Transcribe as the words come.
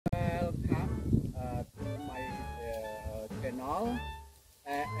channel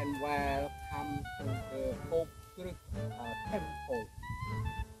and welcome to the Kok Kreus temple.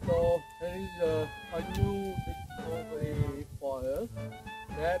 So there is a new discovery for us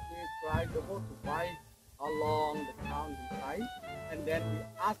that we try the motorbike along the countryside, and then we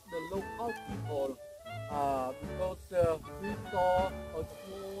ask the local people because we saw a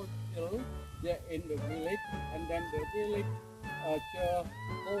small hill there in the village, and then the village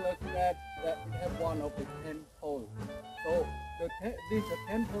told us that we have one of the temples. So this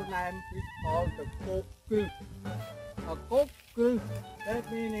temple name is called the Kok Kreus. Kok Kreus,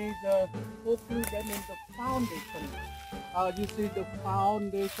 that means Kok Kreus, that means the foundation. You see the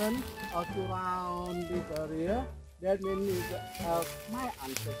foundation surround this area. That means my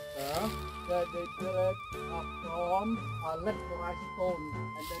ancestors that they built from laterite stone,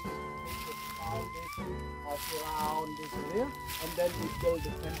 and then they make the foundation surround this area, and then we build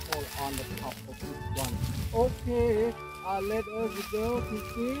the temple on the top of this one. Okay, let us go to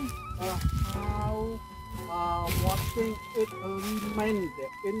see how what thing it remained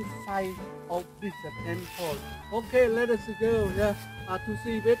inside of this temple. Okay, let us go to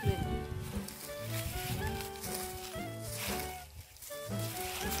see with me.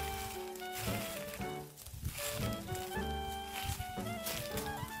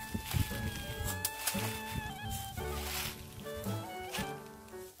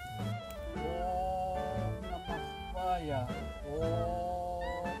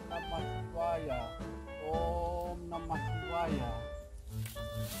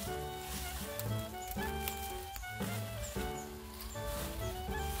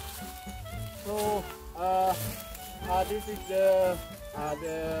 So this is the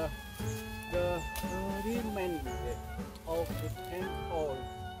remains of the temple.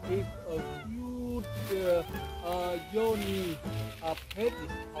 It's a huge yoni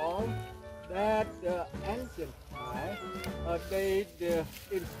pedestal that the ancient time they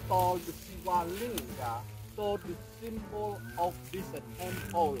installed the Siva Linga, so the symbol of this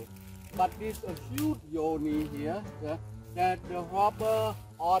temple. But this a huge yoni here that the robber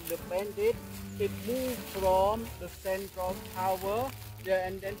or the bandit, it moved from the central tower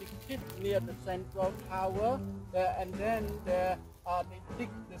and then they hit near the central tower and then they dig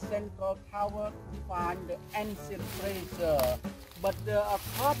the central tower to find the ancient treasure. But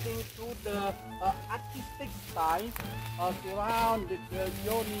according to the artistic style surrounded the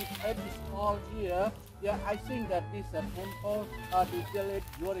yoni pedestal here, I think that this temple they built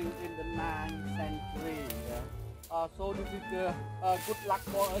during in the 9th century. So this is the good luck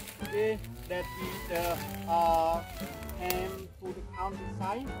for us today that we came to the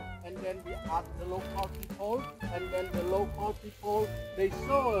countryside, and then we asked the local people, and then the local people they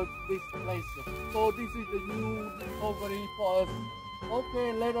saw this place. So this is the new discovery for us.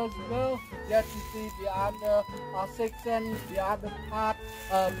 Okay, let us go there to see the other section, the other part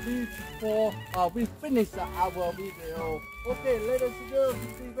before we finish our video. Okay, let us go to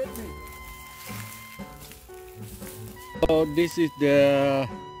see with me. So this is the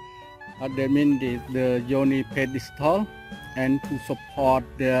yoni pedestal, and to support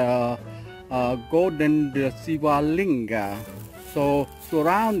the golden Siva Linga. So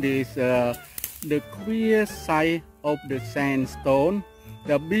surround this the clear side of the sandstone.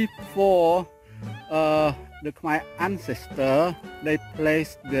 Before my ancestor they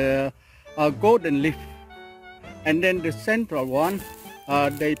placed the golden leaf, and then the central one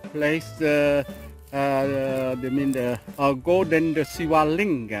they placed the golden Siva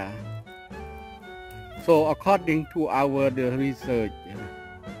Linga. So according to our research,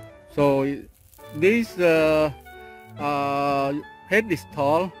 so this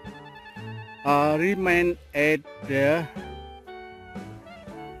pedestal remain at the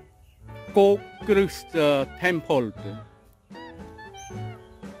Kok Kreus temple.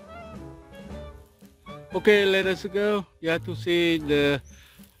 Okay, let us go to see the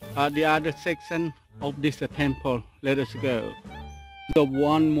other section of this temple. Let us go. The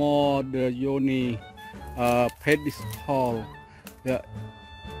one more yoni pedestal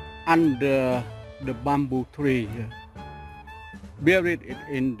under the bamboo tree. Buried it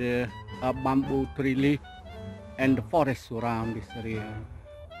in the bamboo tree leaf and the forest surround this area.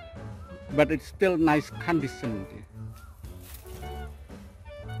 But it's still nice condition.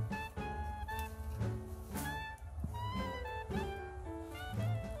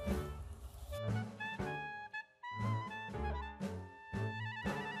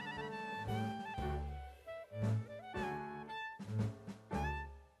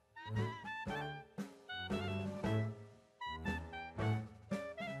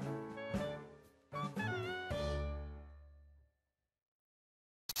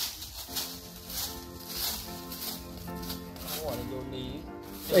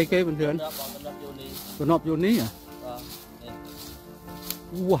 ไอ้เก้เพื่อนตัวนอบอยู่นี่อ่ะ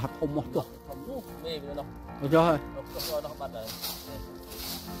ว้าทมหมดตัวเอาจ้อย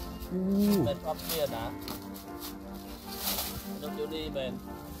เป็นความเชื่อนะนกอยู่นี่เป็น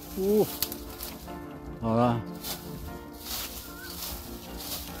เอาละ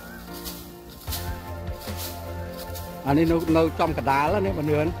อันนี้เราจอมกระดาษแล้วเนี่ยเพื่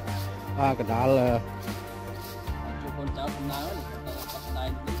อนกระดาษเลยคนเจ้าทำน้ำได้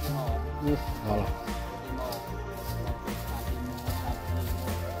ดีพอเอาละ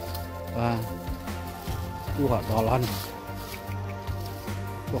ดูหัวดอลลัน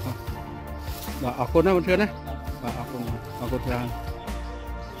ดูค่ะเอาคนนะเพื่อนนะเอาคนเพื่อน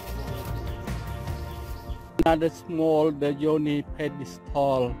Another small the Yoni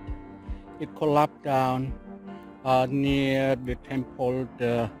pedestal it collapsed down near the temple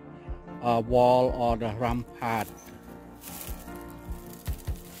the wall or the rampart.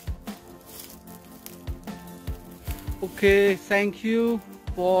 Okay, thank you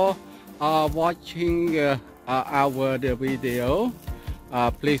for watching our video.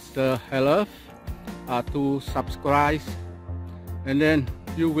 Please help to subscribe, and then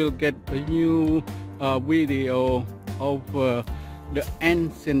you will get a new video of the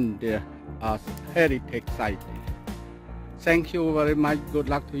ancient heritage site. Thank you very much. Good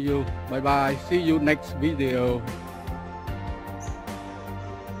luck to you. Bye bye. See you next video.